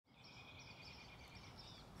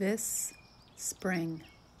This spring.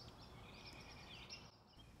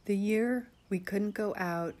 The year we couldn't go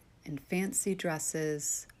out in fancy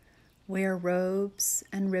dresses, wear robes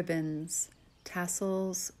and ribbons,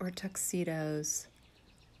 tassels or tuxedos,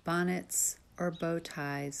 bonnets or bow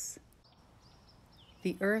ties.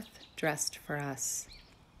 The earth dressed for us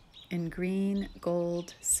in green,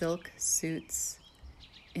 gold silk suits,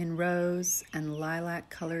 in rose and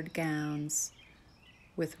lilac-colored gowns,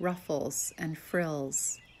 with ruffles and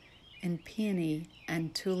frills, in peony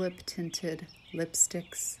and tulip tinted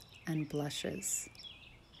lipsticks and blushes.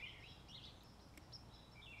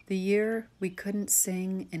 The year we couldn't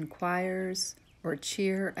sing in choirs or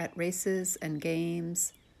cheer at races and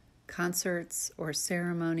games, concerts or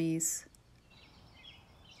ceremonies.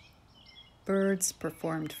 Birds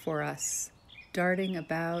performed for us, darting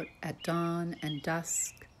about at dawn and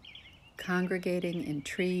dusk, congregating in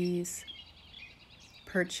trees,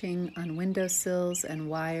 perching on windowsills and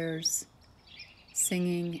wires,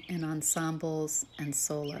 singing in ensembles and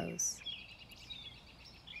solos.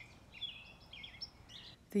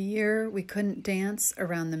 The year we couldn't dance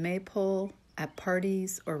around the maypole at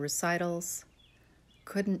parties or recitals,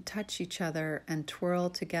 couldn't touch each other and twirl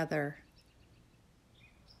together.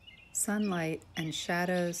 Sunlight and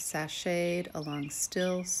shadows sashayed along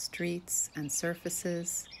still streets and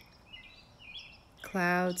surfaces.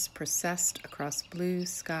 Clouds processed across blue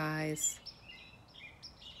skies.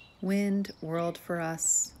 Wind whirled for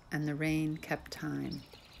us, and the rain kept time.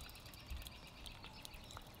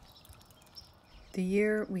 The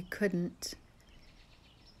year we couldn't.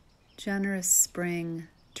 Generous spring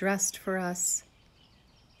dressed for us,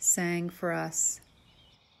 sang for us,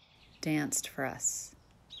 danced for us.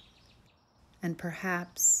 And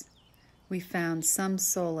perhaps we found some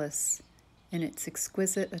solace in its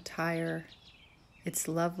exquisite attire, its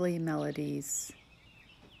lovely melodies,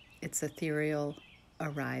 its ethereal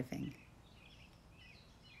arriving.